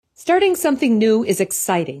Starting something new is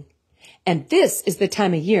exciting, and this is the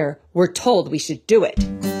time of year we're told we should do it.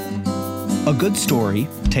 A good story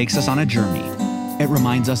takes us on a journey. It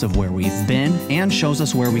reminds us of where we've been and shows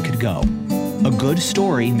us where we could go. A good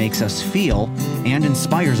story makes us feel and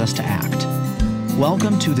inspires us to act.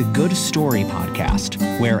 Welcome to the Good Story Podcast,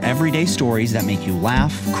 where everyday stories that make you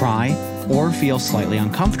laugh, cry, or feel slightly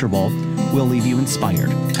uncomfortable will leave you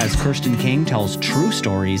inspired, as Kirsten King tells true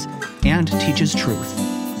stories and teaches truth.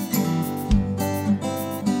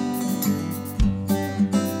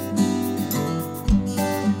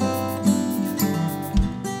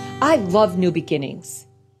 I love new beginnings.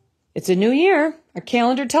 It's a new year. Our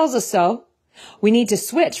calendar tells us so. We need to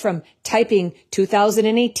switch from typing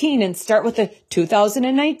 2018 and start with the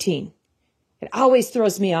 2019. It always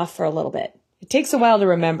throws me off for a little bit. It takes a while to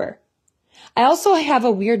remember. I also have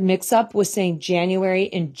a weird mix-up with saying January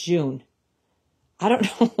and June. I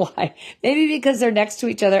don't know why. Maybe because they're next to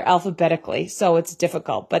each other alphabetically, so it's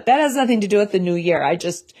difficult. But that has nothing to do with the new year. I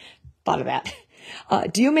just thought of that.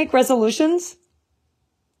 Do you make resolutions?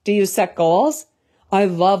 Do you set goals? I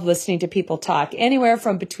love listening to people talk anywhere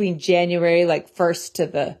from between January, 1st to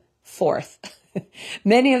the 4th.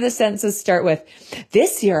 Many of the sentences start with,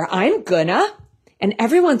 this year I'm gonna, and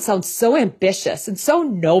everyone sounds so ambitious and so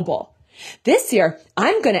noble. This year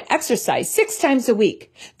I'm gonna exercise 6 times a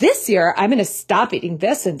week. This year I'm gonna stop eating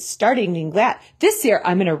this and start eating that. This year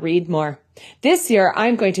I'm gonna read more. This year,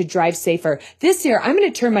 I'm going to drive safer. This year, I'm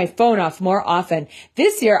going to turn my phone off more often.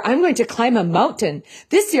 This year, I'm going to climb a mountain.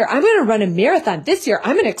 This year, I'm going to run a marathon. This year,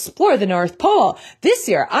 I'm going to explore the North Pole. This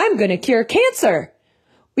year, I'm going to cure cancer.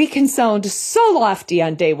 We can sound so lofty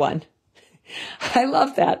on day one. I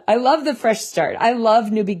love that. I love the fresh start. I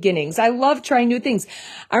love new beginnings. I love trying new things.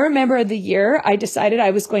 I remember the year I decided I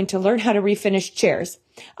was going to learn how to refinish chairs.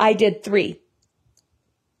 I did 3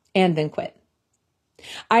 and then quit.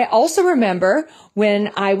 I also remember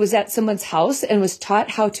when I was at someone's house and was taught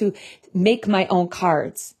how to make my own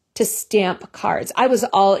cards, to stamp cards. I was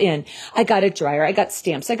all in. I got a dryer, I got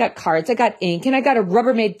stamps, I got cards, I got ink, and I got a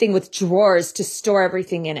Rubbermaid thing with drawers to store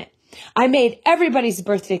everything in it. I made everybody's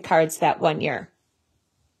birthday cards that one year.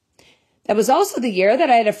 That was also the year that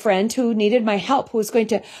I had a friend who needed my help, who was going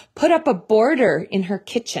to put up a border in her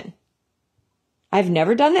kitchen. I've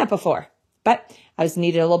never done that before, but I was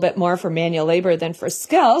needed a little bit more for manual labor than for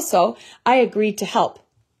skill, so I agreed to help.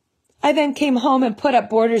 I then came home and put up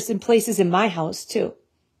borders in places in my house, too.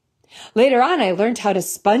 Later on, I learned how to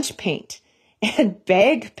sponge paint and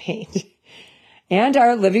bag paint. And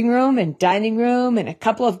our living room and dining room and a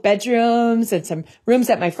couple of bedrooms and some rooms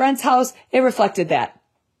at my friend's house, it reflected that.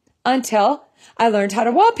 Until I learned how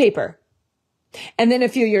to wallpaper. And then a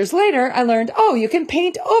few years later, I learned, you can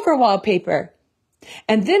paint over wallpaper.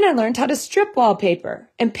 And then I learned how to strip wallpaper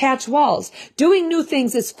and patch walls. Doing new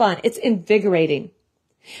things is fun. It's invigorating.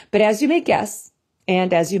 But as you may guess,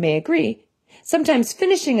 and as you may agree, sometimes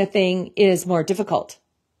finishing a thing is more difficult.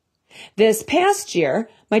 This past year,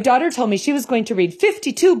 my daughter told me she was going to read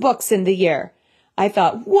 52 books in the year. I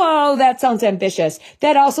thought, whoa, that sounds ambitious.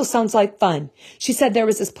 That also sounds like fun. She said there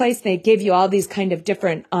was this place, they gave you all these kind of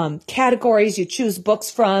different categories you choose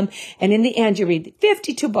books from, and in the end you read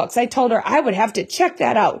 52 books. I told her I would have to check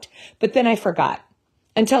that out, but then I forgot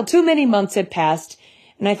until too many months had passed,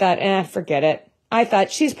 and I thought, forget it. I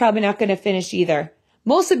thought she's probably not going to finish either,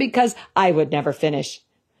 mostly because I would never finish.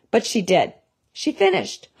 But she did. She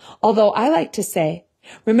finished. Although I like to say,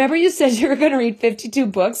 remember you said you were going to read 52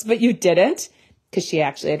 books, but you didn't? Because she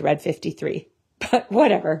actually had read 53. But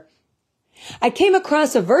whatever. I came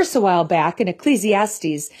across a verse a while back in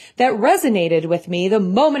Ecclesiastes that resonated with me the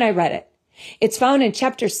moment I read it. It's found in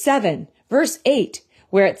chapter 7, verse 8,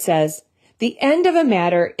 where it says, "The end of a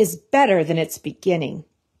matter is better than its beginning,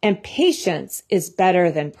 and patience is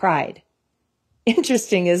better than pride."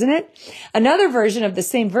 Interesting, isn't it? Another version of the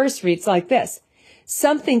same verse reads like this: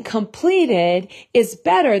 "Something completed is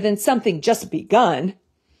better than something just begun.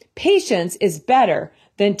 Patience is better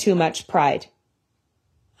than too much pride."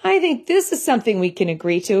 I think this is something we can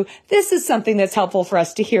agree to. This is something that's helpful for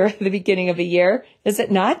us to hear at the beginning of a year, is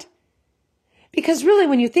it not? Because really,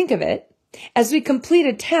 when you think of it, as we complete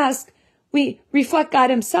a task, we reflect God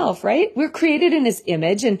himself, right? We're created in his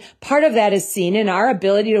image, and part of that is seen in our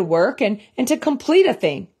ability to work and to complete a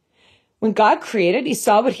thing. When God created, he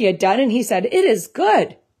saw what he had done, and he said, it is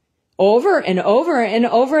good. Over and over and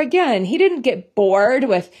over again. He didn't get bored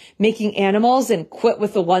with making animals and quit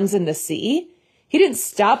with the ones in the sea. He didn't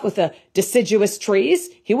stop with the deciduous trees.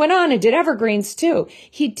 He went on and did evergreens too.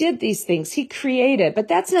 He did these things. He created, but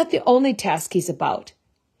that's not the only task he's about.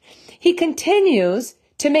 He continues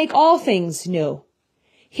to make all things new.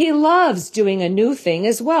 He loves doing a new thing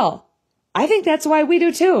as well. I think that's why we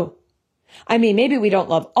do too. I mean, maybe we don't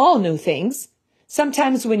love all new things.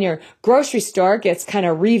 Sometimes when your grocery store gets kind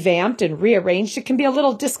of revamped and rearranged, it can be a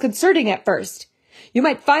little disconcerting at first. You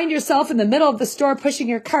might find yourself in the middle of the store pushing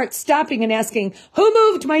your cart, stopping and asking, "Who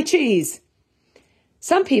moved my cheese?"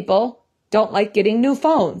 Some people don't like getting new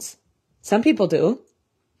phones. Some people do.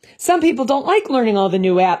 Some people don't like learning all the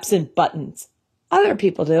new apps and buttons. Other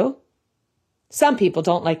people do. Some people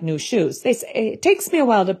don't like new shoes. They say, it takes me a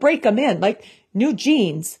while to break them in, like new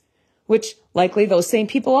jeans, which likely those same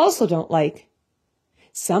people also don't like.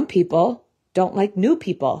 Some people don't like new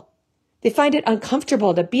people. They find it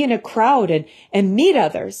uncomfortable to be in a crowd and meet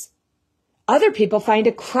others. Other people find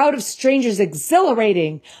a crowd of strangers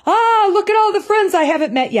exhilarating. Ah, look at all the friends I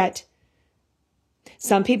haven't met yet.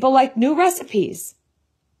 Some people like new recipes.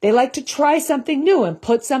 They like to try something new and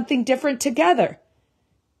put something different together.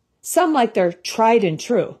 Some like their tried and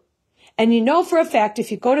true. And you know for a fact,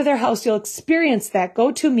 if you go to their house, you'll experience that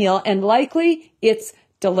go-to meal, and likely it's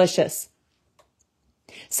delicious.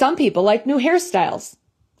 Some people like new hairstyles.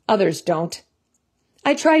 Others don't.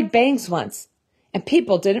 I tried bangs once, and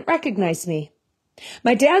people didn't recognize me.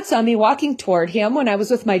 My dad saw me walking toward him when I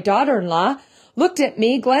was with my daughter-in-law, looked at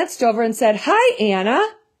me, glanced over, and said, "Hi, Anna."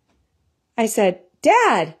 I said,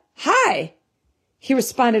 "Dad, hi." He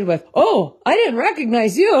responded with, "Oh, I didn't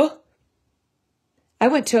recognize you." I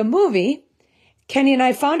went to a movie. Kenny and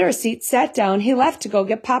I found our seat, sat down. He left to go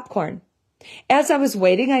get popcorn. As I was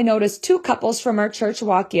waiting, I noticed two couples from our church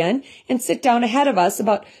walk in and sit down ahead of us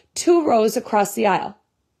about 2 rows across the aisle.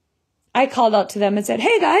 I called out to them and said,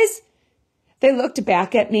 "Hey, guys." They looked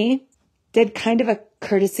back at me, did kind of a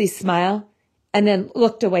courtesy smile, and then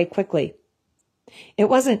looked away quickly. It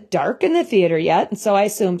wasn't dark in the theater yet, and so I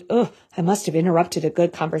assumed, I must have interrupted a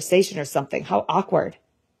good conversation or something. How awkward.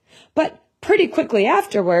 But pretty quickly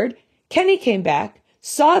afterward, Kenny came back,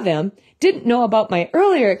 saw them, didn't know about my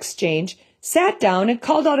earlier exchange, sat down and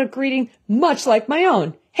called out a greeting much like my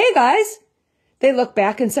own. "Hey, guys." They looked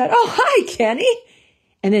back and said, "Oh, hi, Kenny,"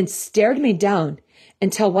 and then stared me down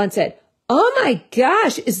until one said, "Oh my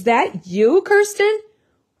gosh, is that you, Kirsten?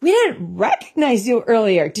 We didn't recognize you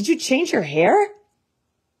earlier. Did you change your hair?"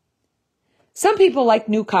 Some people like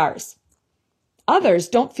new cars. Others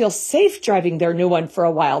don't feel safe driving their new one for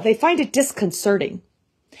a while. They find it disconcerting.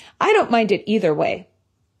 I don't mind it either way.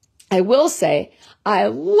 I will say I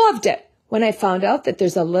loved it when I found out that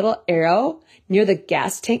there's a little arrow near the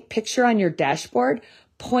gas tank picture on your dashboard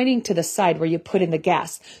pointing to the side where you put in the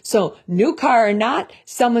gas. So new car or not,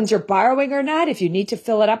 someone's you're borrowing or not, if you need to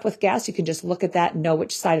fill it up with gas, you can just look at that and know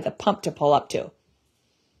which side of the pump to pull up to.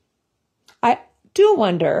 I do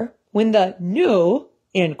wonder when the new,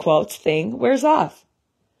 in quotes, thing wears off.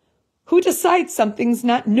 Who decides something's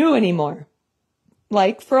not new anymore?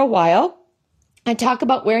 Like for a while, I talk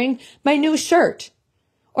about wearing my new shirt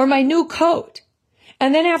or my new coat.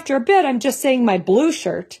 And then after a bit, I'm just saying my blue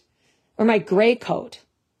shirt or my gray coat.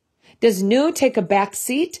 Does new take a back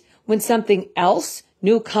seat when something else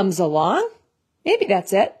new comes along? Maybe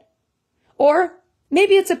that's it. Or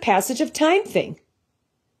maybe it's a passage of time thing.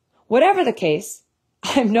 Whatever the case,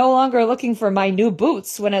 I'm no longer looking for my new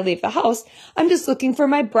boots when I leave the house. I'm just looking for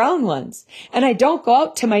my brown ones. And I don't go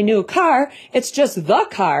out to my new car. It's just the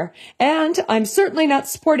car. And I'm certainly not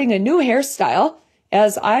sporting a new hairstyle,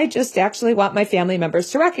 as I just actually want my family members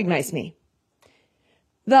to recognize me.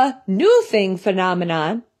 The new thing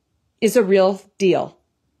phenomenon is a real deal.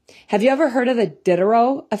 Have you ever heard of the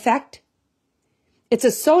Diderot effect? It's a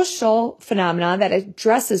social phenomenon that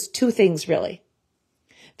addresses two things, really.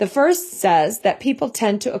 The first says that people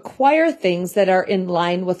tend to acquire things that are in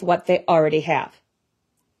line with what they already have.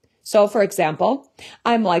 So, for example,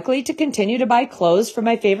 I'm likely to continue to buy clothes from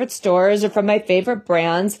my favorite stores or from my favorite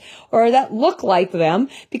brands or that look like them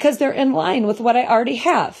because they're in line with what I already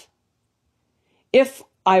have. If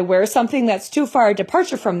I wear something that's too far a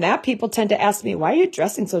departure from that, people tend to ask me, "Why are you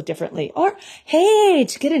dressing so differently?" Or, "Hey,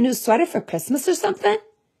 did you get a new sweater for Christmas or something?"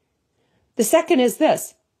 The second is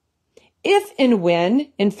this. If and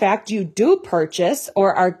when, in fact, you do purchase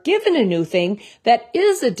or are given a new thing that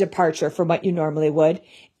is a departure from what you normally would,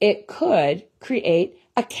 it could create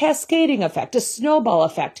a cascading effect, a snowball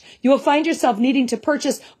effect. You will find yourself needing to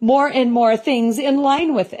purchase more and more things in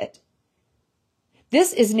line with it.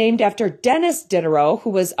 This is named after Denis Diderot,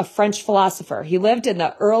 who was a French philosopher. He lived in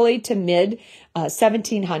the early to mid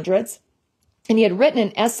 1700s, and he had written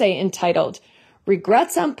an essay entitled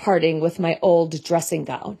 "Regrets on Parting with My Old Dressing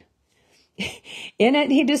Gown." In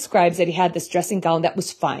it, he describes that he had this dressing gown that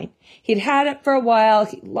was fine. He'd had it for a while.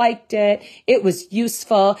 He liked it. It was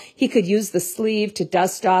useful. He could use the sleeve to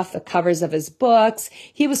dust off the covers of his books.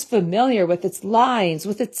 He was familiar with its lines,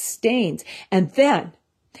 with its stains. And then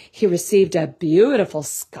he received a beautiful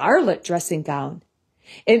scarlet dressing gown.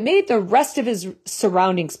 It made the rest of his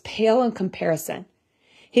surroundings pale in comparison.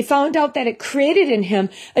 He found out that it created in him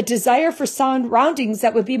a desire for surroundings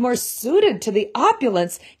that would be more suited to the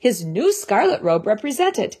opulence his new scarlet robe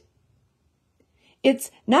represented. It's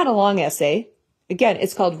not a long essay. Again,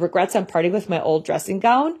 it's called Regrets on Parting with My Old Dressing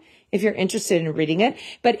Gown, if you're interested in reading it.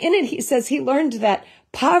 But in it, he says he learned that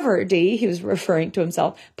poverty, he was referring to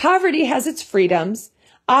himself, poverty has its freedoms,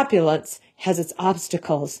 opulence has its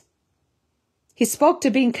obstacles. He spoke to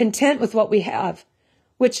being content with what we have,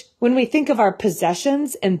 which when we think of our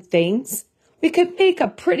possessions and things, we could make a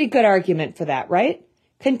pretty good argument for that, right?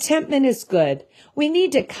 Contentment is good. We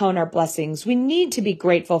need to count our blessings. We need to be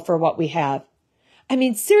grateful for what we have. I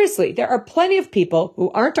mean, seriously, there are plenty of people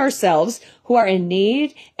who aren't ourselves, who are in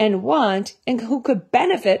need and want, and who could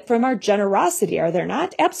benefit from our generosity, are there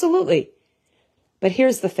not? Absolutely. But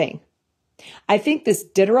here's the thing. I think this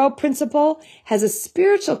Diderot principle has a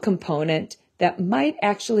spiritual component that might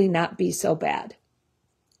actually not be so bad.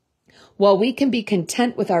 While we can be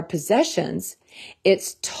content with our possessions,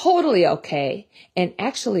 it's totally okay and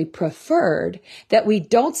actually preferred that we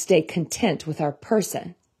don't stay content with our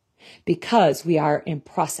person because we are in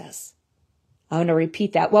process. I want to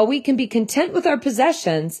repeat that. While we can be content with our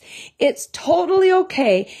possessions, it's totally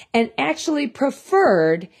okay and actually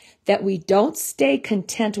preferred that we don't stay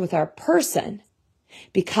content with our person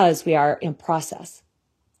because we are in process.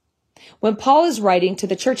 When Paul is writing to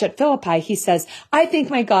the church at Philippi, he says, I thank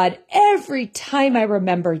my God every time I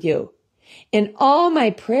remember you. In all my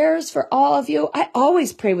prayers for all of you, I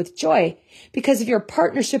always pray with joy because of your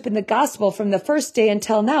partnership in the gospel from the first day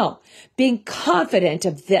until now, being confident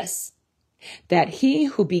of this, that he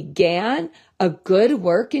who began a good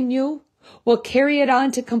work in you will carry it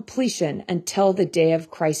on to completion until the day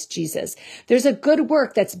of Christ Jesus. There's a good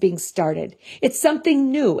work that's being started. It's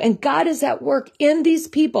something new, and God is at work in these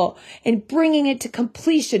people and bringing it to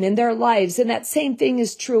completion in their lives, and that same thing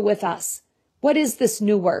is true with us. What is this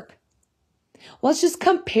new work? Well, let's just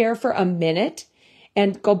compare for a minute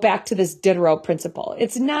and go back to this Diderot principle.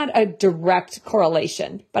 It's not a direct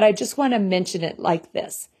correlation, but I just want to mention it like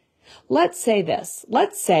this. Let's say this.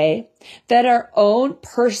 Let's say that our own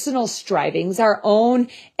personal strivings, our own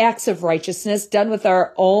acts of righteousness done with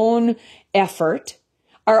our own effort,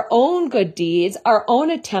 our own good deeds, our own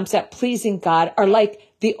attempts at pleasing God are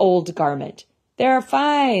like the old garment. They're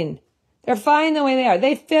fine. They're fine the way they are.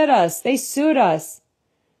 They fit us. They suit us.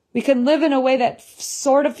 We can live in a way that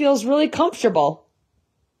sort of feels really comfortable.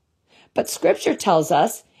 But Scripture tells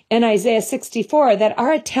us in Isaiah 64 that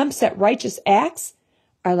our attempts at righteous acts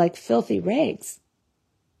are like filthy rags.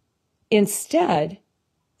 Instead,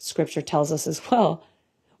 Scripture tells us as well,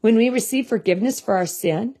 when we receive forgiveness for our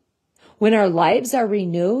sin, when our lives are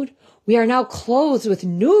renewed, we are now clothed with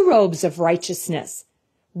new robes of righteousness,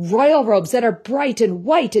 royal robes that are bright and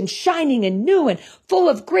white and shining and new and full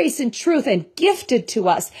of grace and truth and gifted to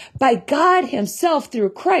us by God himself through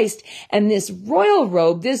Christ. And this royal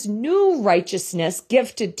robe, this new righteousness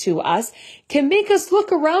gifted to us, can make us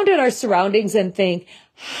look around at our surroundings and think,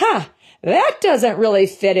 that doesn't really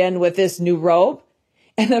fit in with this new robe.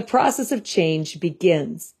 And the process of change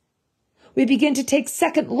begins. We begin to take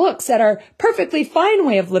second looks at our perfectly fine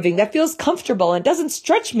way of living that feels comfortable and doesn't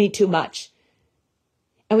stretch me too much.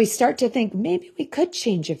 And we start to think maybe we could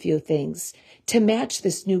change a few things to match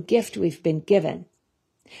this new gift we've been given.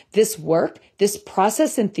 This work, this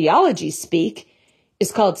process in theology speak,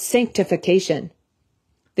 is called sanctification.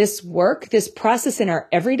 This work, this process in our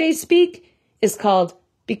everyday speak is called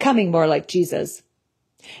becoming more like Jesus.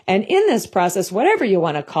 And in this process, whatever you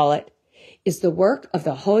want to call it, is the work of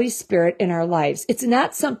the Holy Spirit in our lives. It's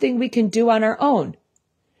not something we can do on our own.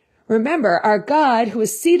 Remember, our God, who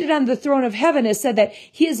is seated on the throne of heaven, has said that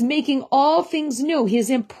he is making all things new. He is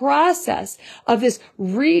in process of this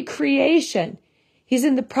recreation. He's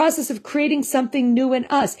in the process of creating something new in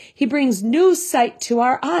us. He brings new sight to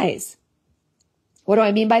our eyes. What do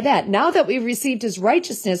I mean by that? Now that we've received his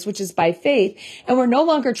righteousness, which is by faith, and we're no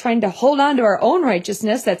longer trying to hold on to our own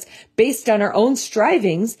righteousness that's based on our own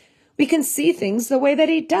strivings, we can see things the way that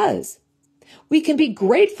he does. We can be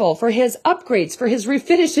grateful for his upgrades, for his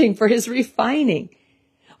refinishing, for his refining.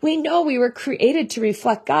 We know we were created to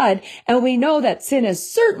reflect God, and we know that sin has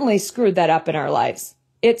certainly screwed that up in our lives.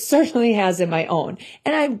 It certainly has in my own.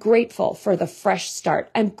 And I'm grateful for the fresh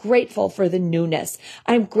start. I'm grateful for the newness.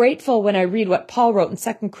 I'm grateful when I read what Paul wrote in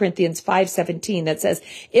 2 Corinthians 5:17 that says,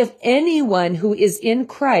 if anyone who is in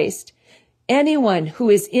Christ, the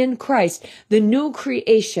new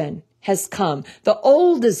creation has come. The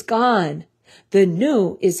old is gone. The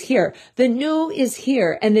new is here. The new is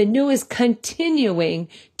here, and the new is continuing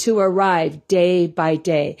to arrive day by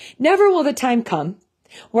day. Never will the time come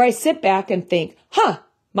where I sit back and think,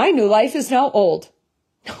 my new life is now old.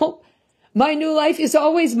 No, my new life is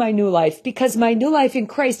always my new life, because my new life in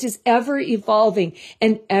Christ is ever evolving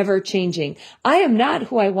and ever changing. I am not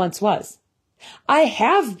who I once was. I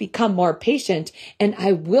have become more patient, and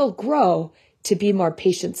I will grow to be more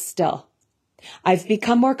patient still. I've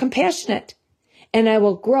become more compassionate, and I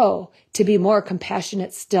will grow to be more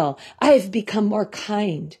compassionate still. I have become more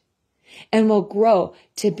kind, and will grow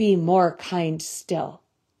to be more kind still.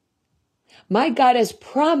 My God has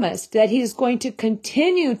promised that he is going to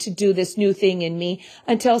continue to do this new thing in me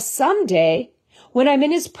until someday, when I'm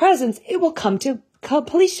in his presence, it will come to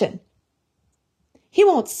completion. He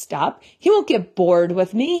won't stop. He won't get bored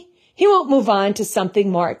with me. He won't move on to something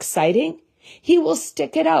more exciting. He will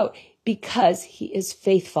stick it out because he is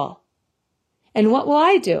faithful. And what will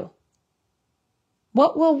I do?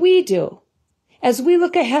 What will we do? As we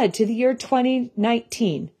look ahead to the year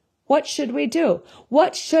 2019, what should we do?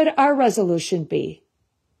 What should our resolution be?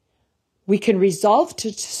 We can resolve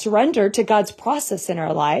to surrender to God's process in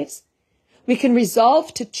our lives. We can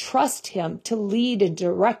resolve to trust him to lead and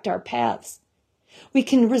direct our paths. We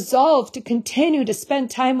can resolve to continue to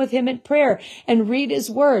spend time with him in prayer and read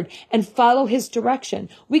his word and follow his direction.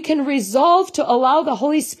 We can resolve to allow the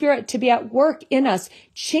Holy Spirit to be at work in us,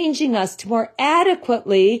 changing us to more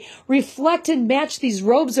adequately reflect and match these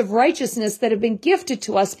robes of righteousness that have been gifted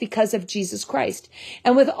to us because of Jesus Christ.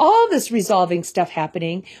 And with all this resolving stuff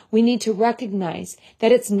happening, we need to recognize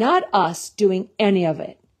that it's not us doing any of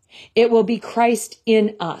it. It will be Christ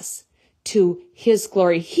in us to his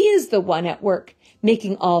glory. He is the one at work,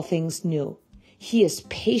 making all things new. He is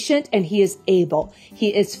patient and he is able.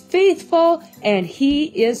 He is faithful and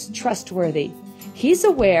he is trustworthy. He's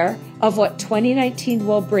aware of what 2019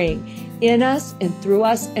 will bring in us and through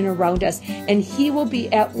us and around us. And he will be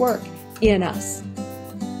at work in us.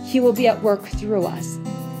 He will be at work through us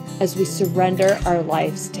as we surrender our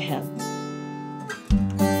lives to him.